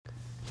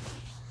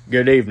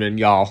Good evening,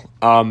 y'all.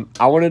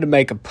 I wanted to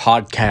make a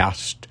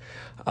podcast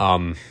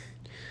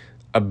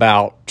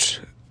about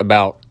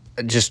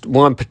just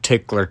one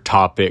particular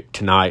topic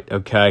tonight,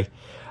 okay?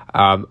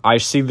 I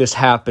see this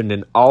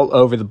happening all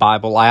over the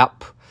Bible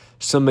app.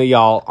 Some of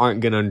y'all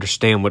aren't going to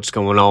understand what's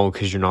going on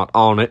because you're not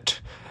on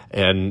it,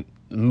 and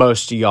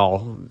most of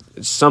y'all,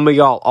 some of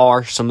y'all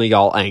are, some of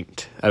y'all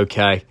ain't,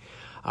 okay?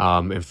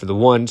 And for the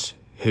ones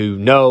who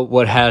know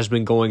what has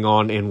been going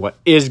on and what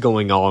is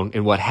going on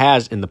and what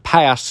has in the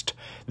past,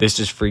 this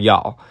is for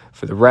y'all.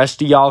 For the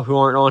rest of y'all who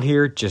aren't on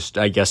here, just,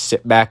 I guess,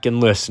 sit back and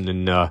listen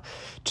and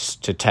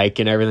just to take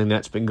in everything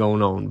that's been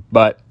going on.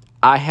 But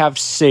I have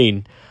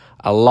seen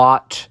a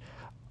lot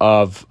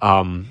of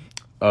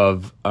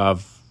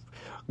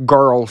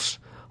girls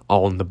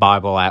on the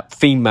Bible app,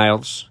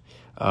 females,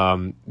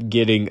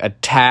 getting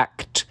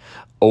attacked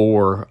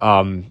or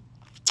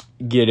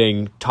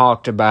getting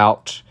talked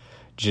about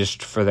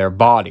just for their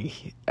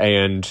body.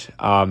 And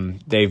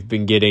they've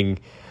been getting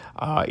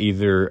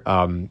either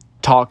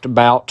talked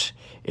about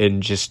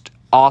in just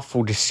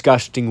awful,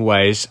 disgusting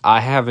ways. I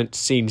haven't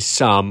seen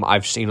some.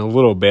 I've seen a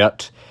little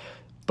bit,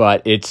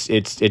 but it's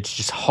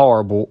just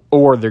horrible.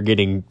 Or they're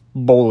getting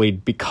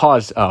bullied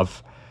because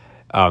of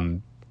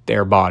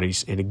their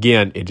bodies. And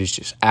again, it is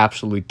just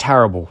absolutely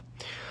terrible.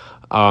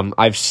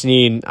 I've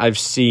seen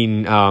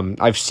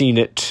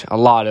it, a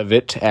lot of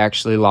it,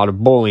 actually, a lot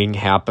of bullying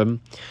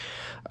happen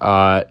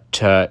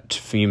to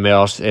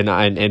females,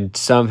 and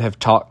some have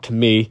talked to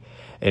me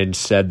and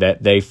said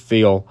that they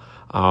feel,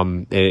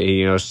 some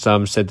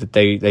said that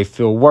they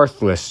feel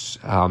worthless.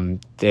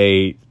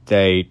 They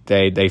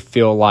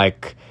feel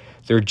like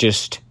they're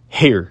just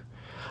here.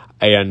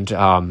 And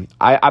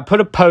I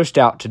put a post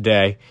out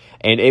today,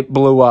 and it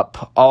blew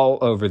up all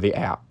over the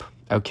app.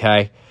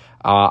 Okay,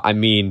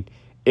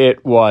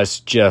 it was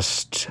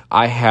just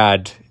I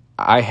had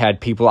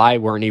people I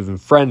weren't even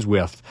friends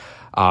with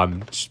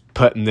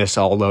putting this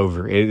all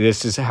over.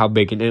 This is how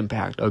big an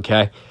impact.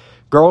 Okay.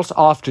 Girls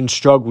often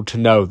struggle to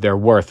know their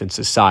worth in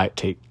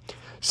society.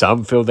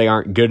 Some feel they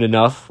aren't good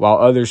enough, while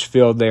others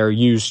feel they are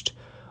used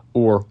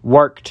or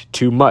worked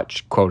too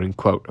much, quote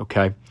unquote,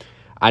 okay?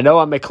 I know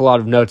I make a lot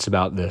of notes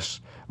about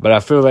this, but I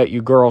feel that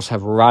you girls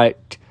have a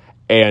right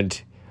and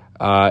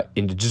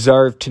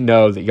deserve to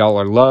know that y'all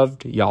are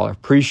loved, y'all are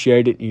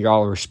appreciated, and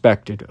y'all are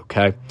respected,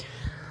 okay?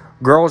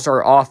 Girls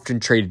are often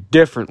treated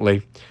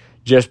differently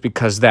just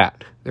because they're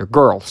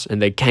girls,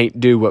 and they can't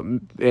do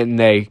and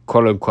they,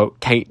 quote-unquote,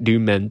 can't do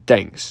men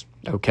things,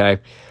 okay?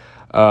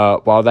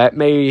 While that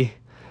may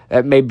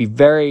be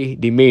very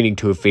demeaning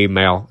to a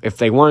female, if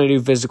they want to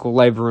do physical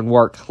labor and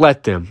work,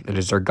 let them. It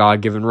is their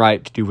God-given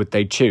right to do what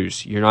they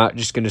choose. You're not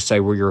just going to say,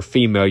 well, you're a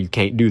female, you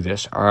can't do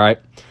this, all right?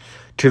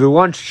 To the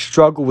ones who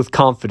struggle with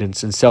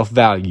confidence and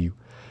self-value,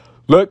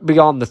 look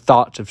beyond the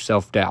thoughts of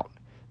self-doubt.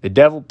 The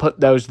devil put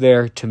those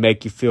there to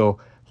make you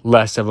feel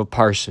less of a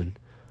person.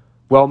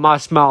 Well, my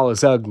smile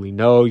is ugly.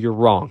 No, you're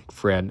wrong,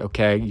 friend,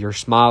 okay? Your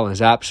smile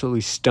is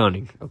absolutely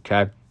stunning,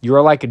 okay? You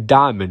are like a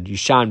diamond. You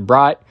shine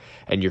bright,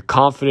 and your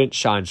confidence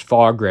shines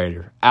far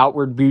greater.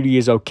 Outward beauty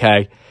is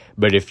okay,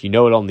 but if you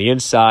know it on the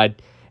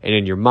inside and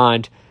in your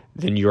mind,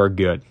 then you are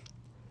good.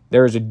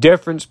 There is a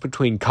difference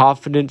between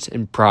confidence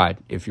and pride.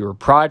 If you are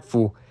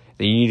prideful,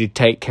 then you need to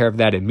take care of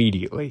that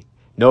immediately.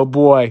 No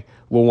boy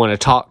will want to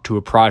talk to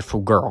a prideful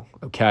girl,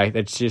 okay?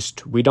 That's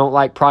just, we don't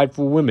like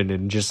prideful women,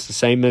 and just the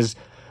same as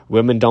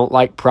women don't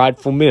like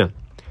prideful men.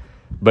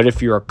 But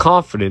if you are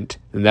confident,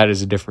 then that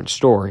is a different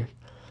story.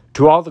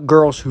 To all the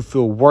girls who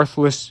feel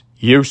worthless,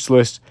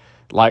 useless,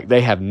 like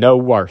they have no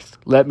worth,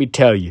 let me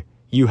tell you,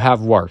 you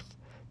have worth.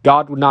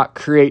 God would not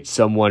create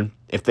someone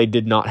if they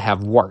did not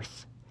have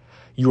worth.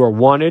 You are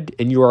wanted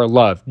and you are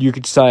loved. You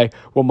could say,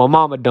 well, my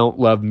mama don't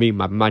love me.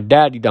 My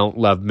daddy don't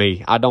love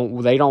me.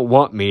 They don't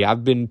want me.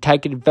 I've been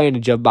taken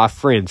advantage of by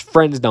friends.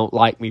 Friends don't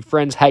like me.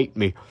 Friends hate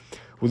me.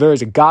 Well, there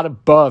is a God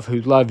above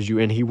who loves you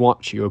and he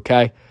wants you,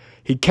 okay?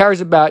 He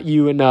cares about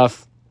you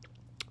enough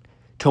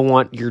to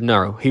want your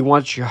no. He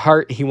wants your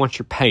hurt. He wants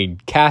your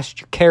pain. Cast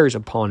your cares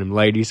upon him,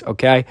 ladies,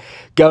 okay?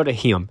 Go to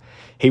him.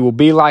 He will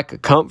be like a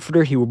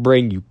comforter. He will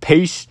bring you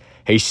peace.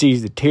 He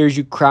sees the tears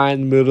you cry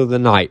in the middle of the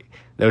night.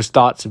 Those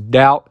thoughts of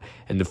doubt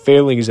and the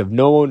feelings of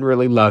no one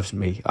really loves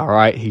me, all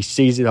right? He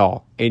sees it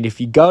all. And if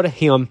you go to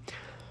him,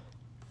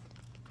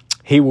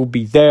 he will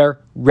be there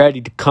ready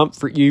to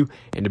comfort you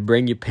and to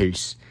bring you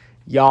peace.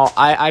 Y'all,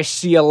 I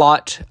see a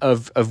lot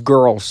of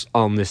girls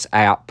on this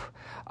app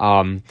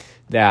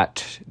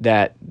that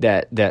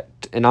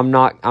and I'm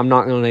not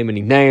going to name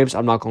any names.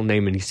 I'm not going to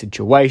name any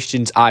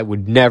situations. I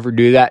would never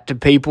do that to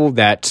people.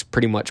 That's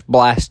pretty much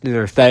blasting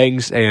their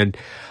things, and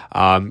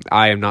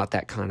I am not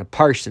that kind of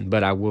person.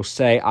 But I will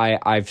say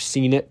I've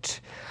seen it.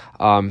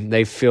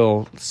 They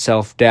feel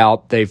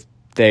self-doubt.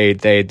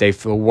 They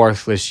feel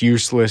worthless,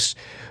 useless.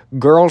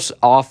 Girls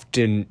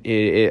often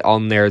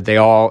on there,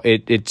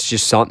 it's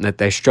just something that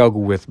they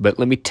struggle with. But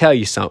let me tell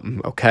you something,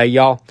 okay,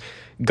 y'all?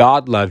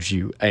 God loves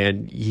you,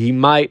 and you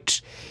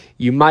might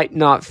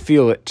not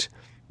feel it,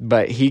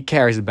 but he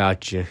cares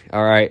about you,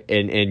 all right?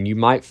 And you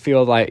might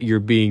feel like you're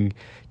being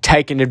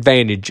taken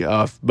advantage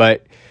of.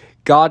 But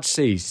God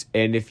sees,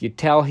 and if you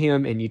tell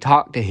him and you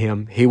talk to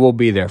him, he will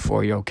be there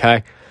for you,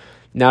 okay?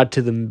 Now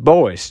to the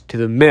boys, to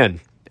the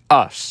men,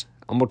 us.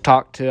 I'm gonna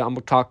talk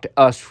to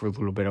us for a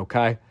little bit,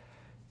 okay?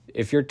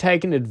 If you're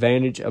taking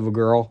advantage of a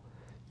girl,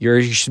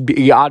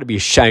 you ought to be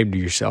ashamed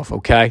of yourself,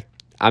 okay?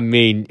 I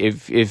mean,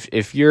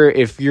 if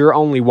you're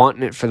only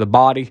wanting it for the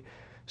body,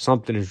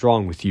 something is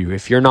wrong with you.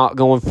 If you're not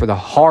going for the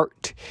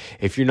heart,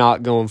 if you're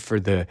not going for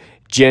the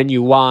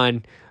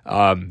genuine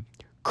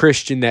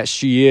Christian that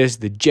she is,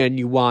 the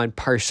genuine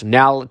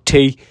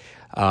personality,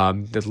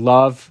 the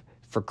love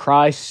for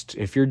Christ,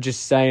 if you're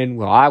just saying,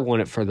 well, I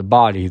want it for the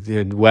body,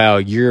 then,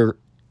 well, you're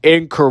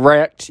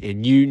incorrect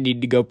and you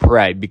need to go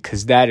pray,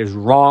 because that is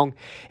wrong.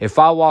 If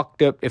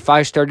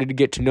I started to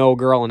get to know a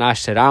girl and I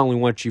said, I only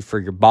want you for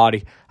your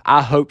body,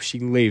 I hope she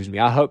leaves me.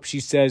 I hope she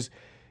says,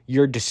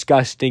 you're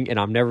disgusting and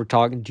I'm never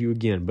talking to you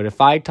again. But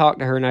if I talk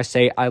to her and I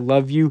say, I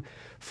love you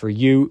for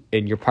you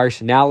and your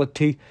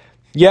personality,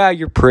 yeah,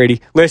 you're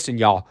pretty. Listen,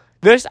 y'all,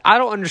 I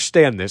don't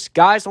understand this.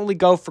 Guys only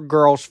go for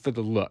girls for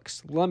the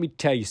looks. Let me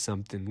tell you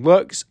something.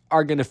 Looks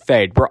are going to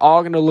fade. We're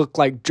all going to look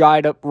like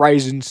dried up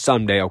raisins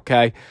someday,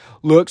 okay?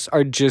 Looks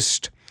are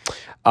just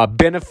a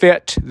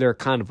benefit. They're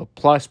kind of a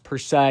plus per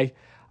se.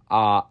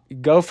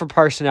 Go for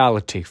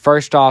personality.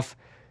 First off,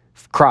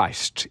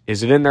 Christ.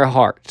 Is it in their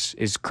hearts?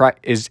 Is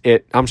Christ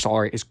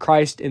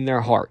in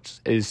their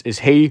hearts? Is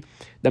he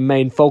the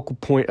main focal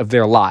point of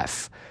their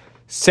life?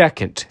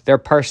 Second, their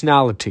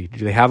personality.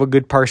 Do they have a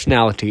good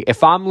personality?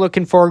 If I'm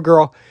looking for a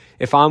girl,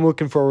 if I'm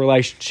looking for a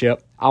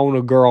relationship, I want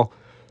a girl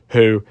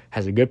who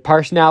has a good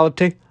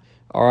personality,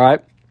 all right?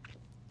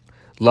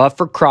 Love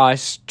for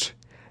Christ,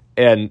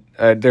 and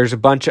there's a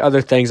bunch of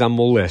other things I'm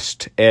going to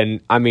list.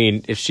 And, I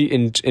mean, if she,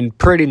 in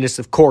prettiness,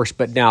 of course,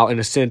 but now in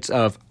a sense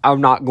of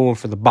I'm not going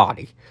for the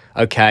body,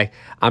 okay?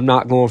 I'm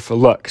not going for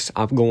looks.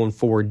 I'm going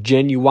for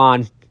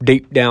genuine,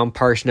 deep-down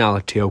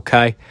personality,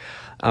 okay?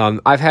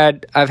 I've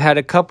had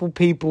a couple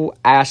people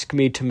ask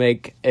me to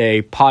make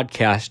a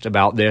podcast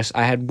about this.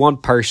 I had one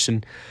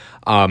person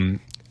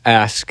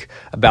ask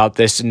about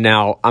this, and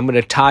now I'm going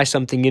to tie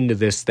something into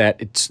this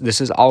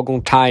this is all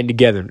going to tie in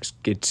together.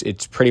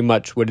 It's pretty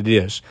much what it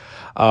is.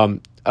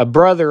 A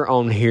brother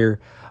on here,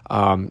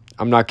 I'm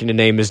not going to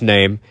name his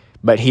name,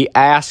 but he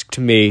asked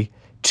me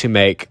to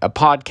make a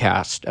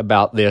podcast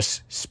about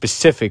this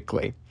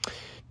specifically.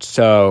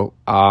 So,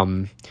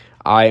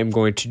 I am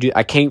going to do.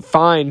 I can't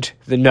find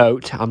the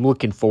note. I'm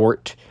looking for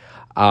it,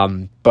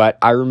 but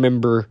I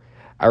remember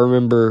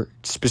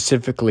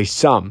specifically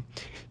some.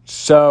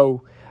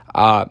 So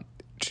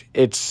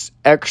it's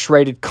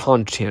X-rated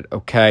content.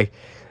 Okay,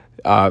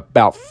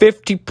 about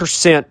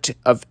 50%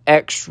 of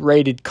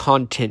X-rated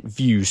content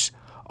views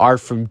are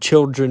from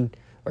children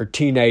or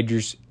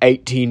teenagers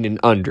 18 and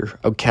under.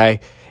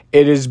 Okay,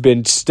 it has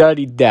been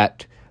studied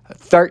that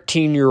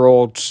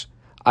 13-year-olds,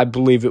 I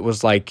believe it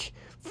was like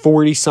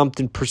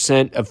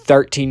 40-something% of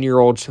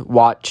 13-year-olds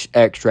watch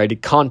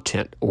X-rated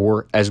content,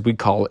 or as we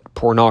call it,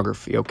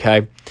 pornography,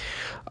 okay?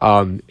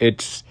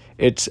 It's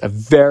a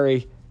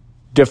very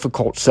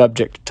difficult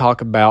subject to talk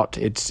about.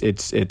 We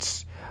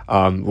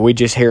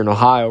just here in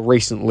Ohio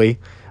recently,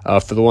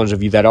 for the ones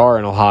of you that are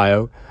in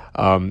Ohio,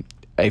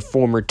 a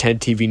former 10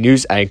 TV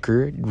news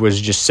anchor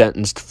was just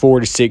sentenced to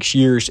 4 to 6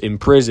 years in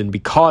prison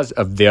because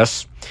of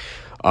this.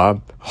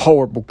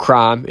 Horrible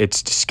crime.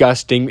 It's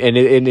disgusting, and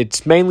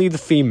it's mainly the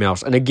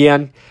females. And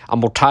again, I'm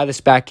gonna tie this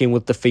back in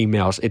with the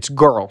females. It's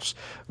girls.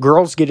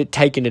 Girls get it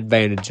taken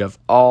advantage of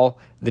all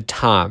the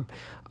time.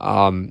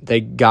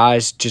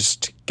 Guys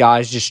just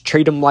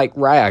treat them like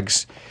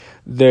rags.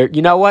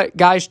 You know what?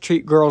 Guys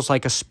treat girls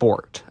like a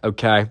sport.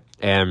 Okay,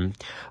 and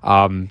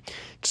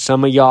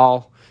some of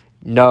y'all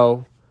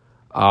know.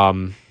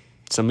 Some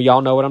of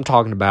y'all know what I'm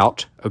talking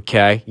about.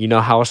 Okay, you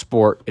know how a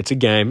sport. It's a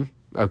game.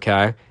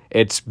 Okay.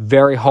 It's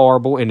very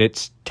horrible and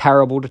it's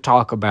terrible to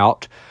talk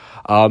about.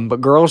 But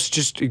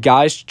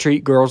guys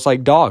treat girls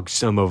like dogs.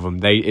 Some of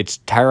them, it's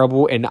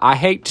terrible, and I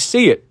hate to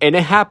see it. And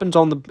it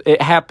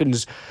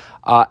happens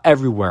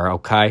everywhere.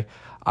 Okay,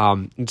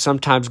 and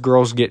sometimes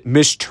girls get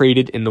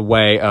mistreated in the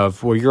way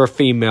of, well, you're a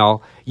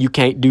female, you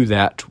can't do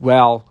that.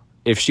 Well,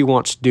 if she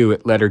wants to do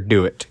it, let her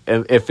do it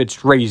if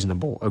it's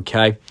reasonable.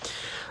 Okay.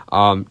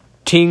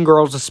 Teen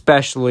girls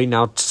especially.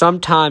 Now,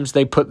 sometimes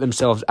they put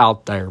themselves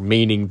out there,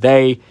 meaning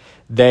they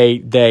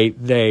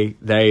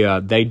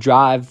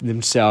drive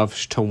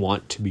themselves to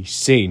want to be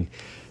seen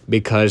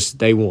because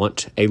they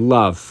want a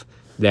love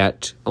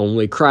that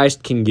only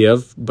Christ can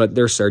give, but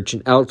they're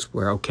searching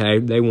elsewhere, okay?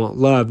 They want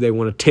love, they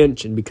want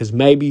attention, because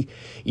maybe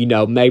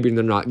they're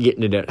not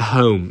getting it at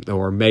home,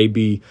 or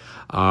maybe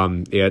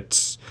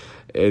if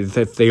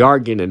they are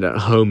getting it at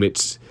home,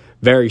 it's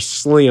very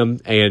slim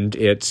and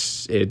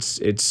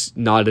it's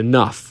not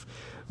enough.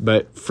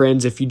 But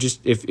friends, if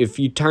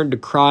you turn to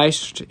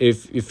Christ,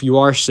 if you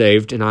are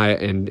saved, and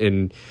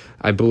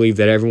I believe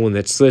that everyone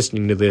that's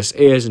listening to this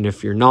is, and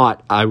if you're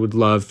not, I would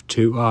love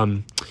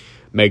to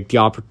make the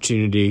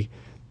opportunity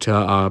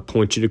to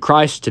point you to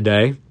Christ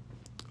today.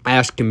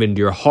 Ask Him into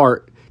your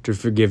heart to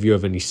forgive you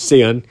of any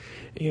sin,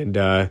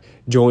 and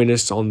join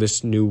us on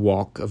this new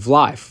walk of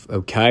life,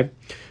 okay?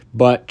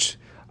 But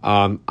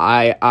I'm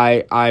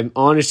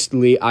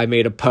honestly, I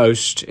made a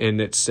post and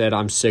it said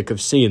I'm sick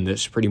of seeing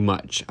this pretty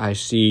much. I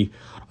see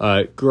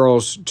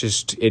girls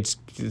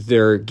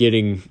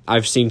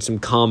I've seen some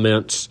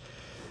comments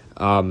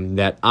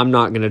that I'm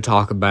not going to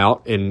talk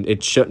about, and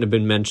it shouldn't have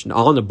been mentioned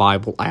on the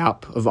Bible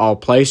app of all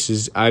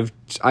places. I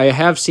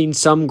have seen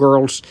some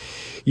girls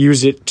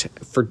use it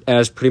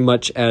as pretty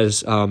much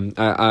as like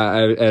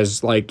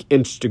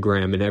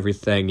Instagram and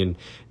everything. And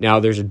now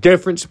there's a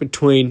difference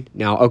between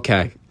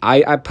okay,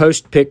 I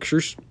post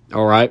pictures,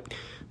 all right,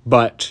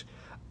 but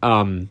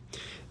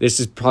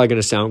this is probably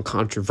going to sound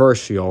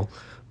controversial,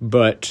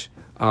 but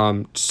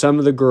some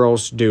of the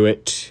girls do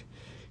it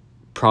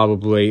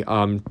probably,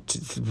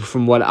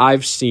 from what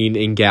I've seen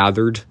and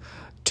gathered,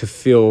 to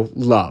feel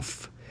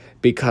love,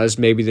 because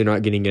maybe they're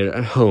not getting it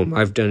at home.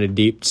 I've done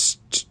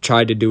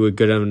tried to do a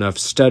good enough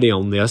study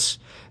on this,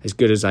 as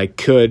good as I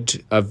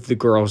could, of the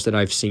girls that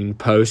I've seen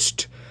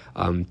post.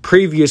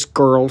 Previous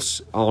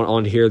girls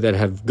on here that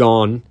have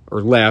gone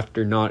or left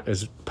or not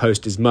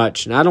post as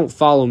much, and I don't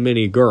follow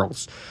many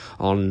girls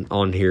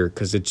on here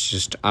because it's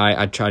just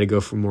I try to go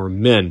for more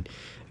men,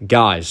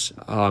 guys.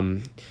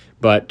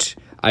 But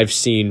I've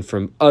seen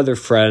from other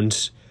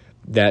friends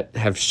that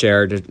have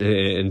shared it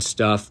and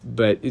stuff,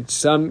 but it's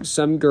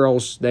some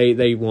girls,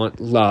 they want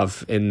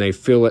love and they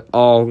feel it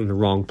all in the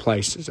wrong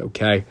places,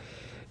 okay?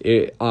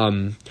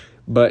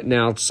 But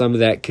now some of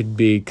that could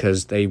be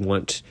because they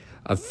want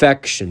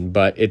affection,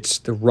 but it's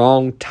the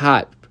wrong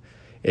type.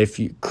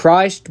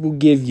 Christ will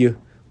give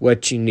you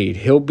what you need.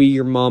 He'll be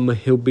your mama,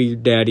 he'll be your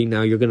daddy.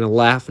 Now you're going to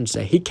laugh and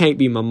say, he can't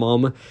be my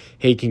mama.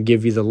 He can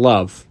give you the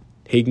love.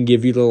 He can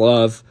give you the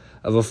love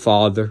of a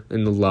father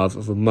and the love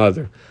of a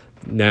mother.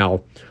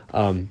 Now,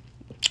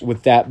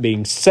 with that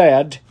being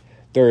said,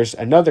 there's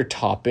another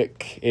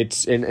topic.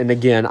 And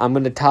again, I'm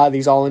going to tie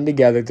these all in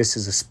together. This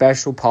is a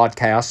special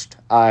podcast.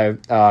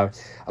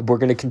 We're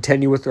going to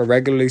continue with our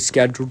regularly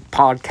scheduled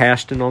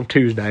podcasting on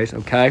Tuesdays,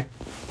 okay?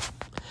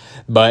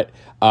 But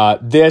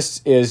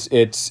this is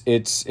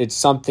it's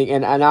something,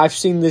 and I've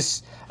seen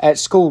this at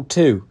school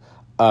too.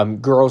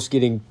 Girls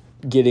getting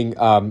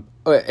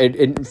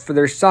for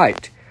their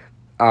sight.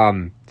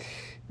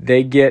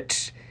 They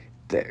get,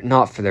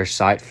 not for their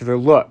sight, for their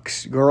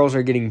looks. Girls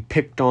are getting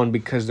picked on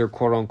because they're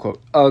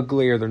quote-unquote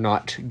ugly, or they're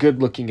not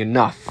good-looking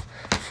enough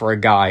for a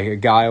guy. A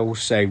guy will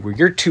say, well,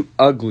 you're too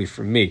ugly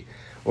for me.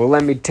 Well,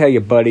 let me tell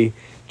you, buddy,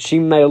 she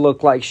may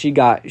look like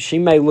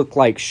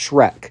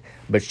Shrek,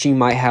 but she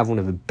might have one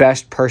of the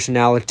best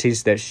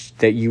personalities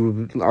that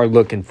you are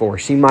looking for.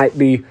 She might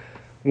be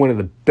one of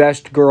the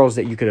best girls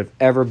that you could have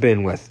ever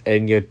been with,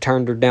 and you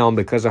turned her down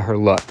because of her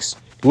looks.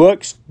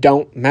 Looks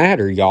don't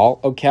matter, y'all,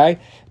 okay?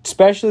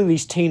 Especially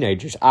these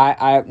teenagers.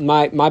 My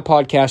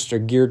podcasts are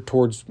geared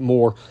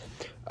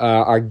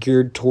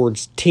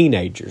towards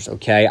teenagers,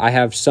 okay? I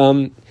have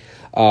some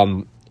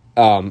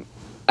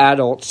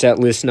adults that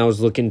listen. I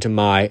was looking at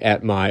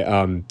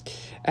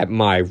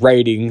my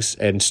ratings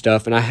and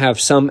stuff, and I have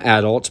some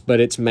adults, but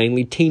it's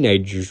mainly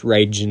teenagers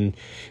ranging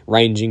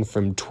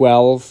from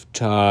 12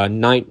 to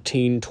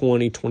 19,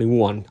 20,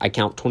 21. I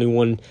count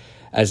 21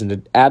 as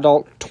an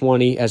adult,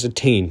 20 as a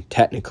teen,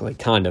 technically,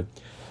 kind of.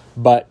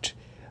 But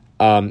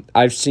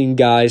I've seen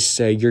guys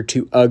say, you're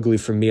too ugly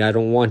for me, I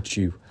don't want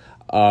you.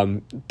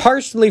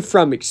 Personally,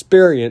 from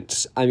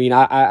experience, I mean,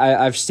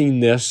 I've seen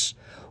this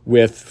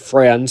with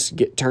friends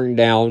get turned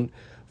down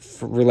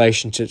for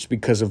relationships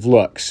because of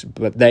looks.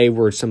 But they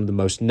were some of the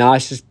most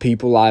nicest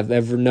people I've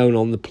ever known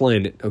on the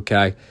planet,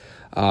 okay?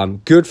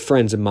 Good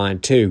friends of mine,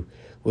 too.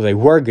 Well, they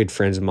were good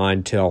friends of mine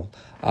until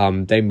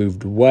they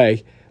moved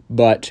away.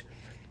 But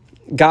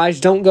guys,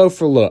 don't go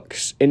for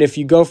looks. And if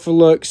you go for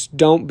looks,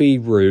 don't be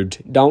rude.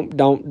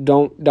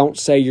 Don't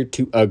say you're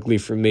too ugly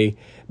for me,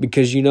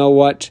 because you know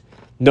what?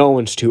 No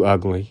one's too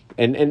ugly.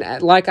 And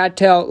like I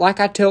tell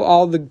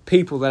all the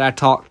people that I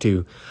talk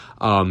to,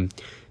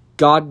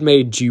 God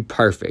made you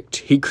perfect.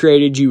 He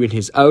created you in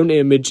his own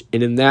image,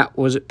 and in that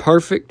was it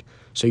perfect.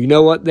 So you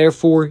know what?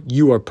 Therefore,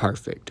 you are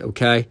perfect,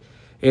 okay?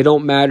 It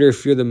don't matter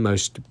if you're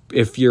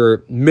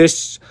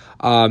Miss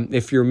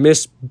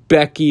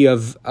Becky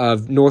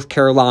of North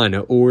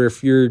Carolina, or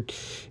if you're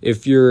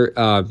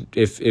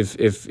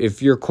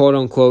quote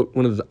unquote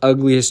one of the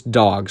ugliest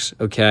dogs,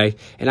 okay?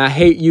 And I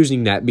hate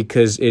using that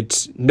because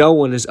no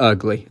one is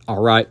ugly,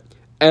 all right?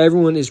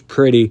 Everyone is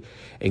pretty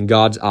in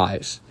God's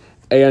eyes.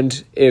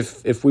 And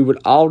if we would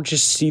all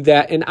just see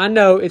that, and I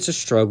know it's a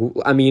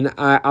struggle. I mean,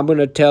 I'm going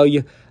to tell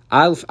you,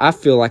 I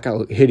feel like I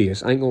look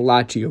hideous. I ain't gonna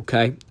lie to you,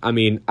 okay? I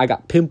mean, I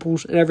got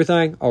pimples and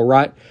everything, all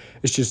right?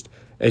 It's just,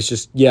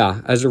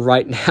 yeah, as of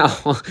right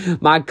now,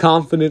 my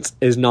confidence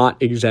is not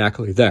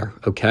exactly there,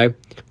 okay?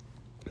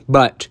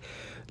 But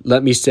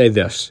let me say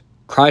this.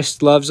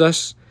 Christ loves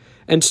us,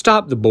 and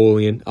stop the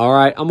bullying, all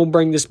right? I'm gonna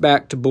bring this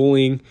back to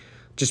bullying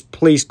just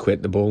please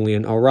quit the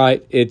bullying, all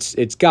right?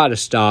 It's got to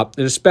stop,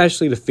 and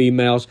especially the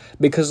females,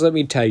 because let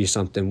me tell you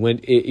something. When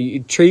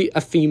you treat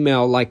a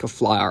female like a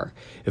flower,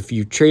 if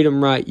you treat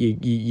them right,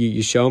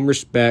 you show them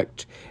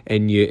respect,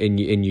 and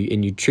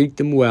you treat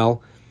them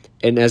well,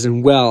 and as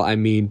in well, I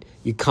mean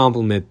you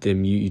compliment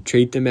them, you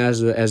treat them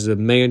as a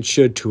man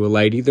should to a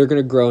lady, they're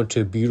going to grow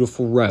into a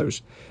beautiful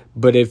rose.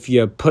 But if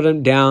you put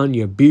them down,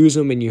 you abuse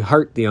them, and you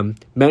hurt them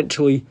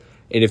mentally,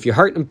 and if you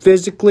hurt them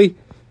physically,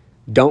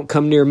 don't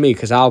come near me,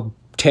 because I'll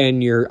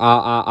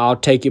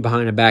take you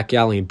behind a back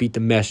alley and beat the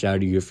mess out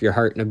of you if you're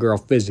hurting a girl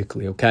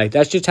physically, okay?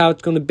 That's just how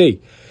it's going to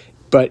be.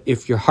 But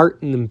if you're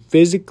hurting them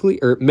physically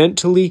or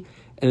mentally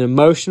and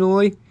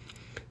emotionally,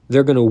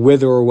 they're going to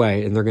wither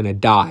away and they're going to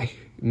die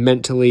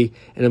mentally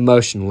and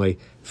emotionally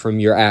from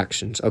your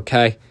actions,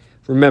 okay?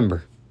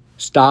 Remember,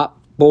 stop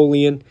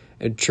bullying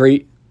and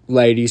treat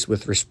ladies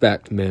with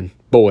respect, men,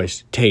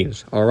 boys,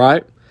 teens, all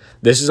right?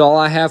 This is all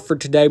I have for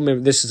today.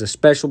 Remember, this is a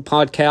special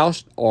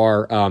podcast.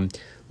 Our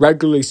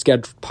regularly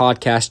scheduled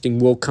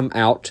podcasting will come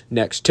out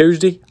next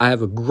Tuesday. I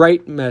have a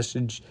great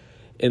message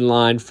in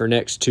line for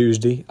next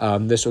Tuesday.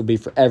 This will be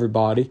for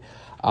everybody.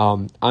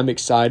 I'm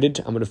excited.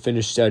 I'm going to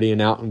finish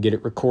studying out and get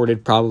it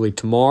recorded probably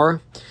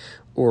tomorrow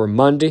or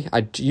Monday.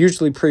 I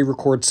usually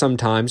pre-record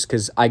sometimes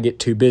because I get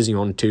too busy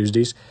on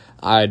Tuesdays.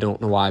 I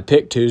don't know why I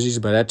picked Tuesdays,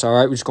 but that's all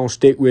right. We're just going to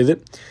stick with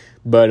it.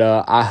 But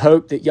I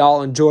hope that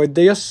y'all enjoyed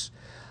this.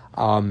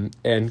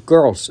 And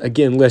girls,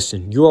 again,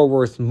 listen, you are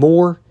worth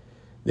more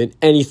than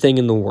anything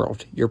in the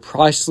world. You're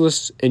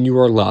priceless and you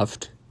are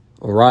loved.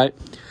 All right.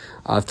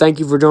 Thank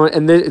you for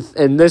joining.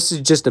 And this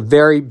is just a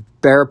very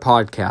bare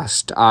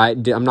podcast.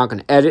 I'm not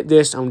going to edit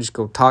this. I'm just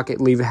going to talk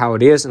it, leave it how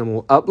it is, and I'm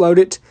going to upload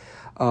it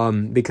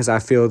because I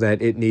feel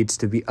that it needs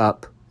to be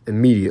up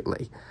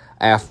immediately.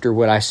 After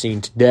what I seen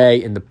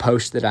today in the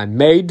post that I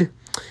made,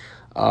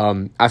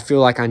 I feel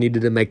like I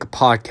needed to make a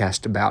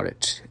podcast about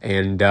it.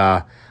 And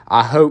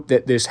I hope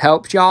that this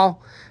helps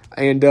y'all.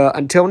 And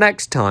until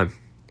next time,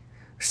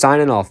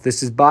 signing off.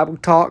 This is Bible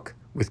Talk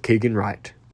with Keegan Wright.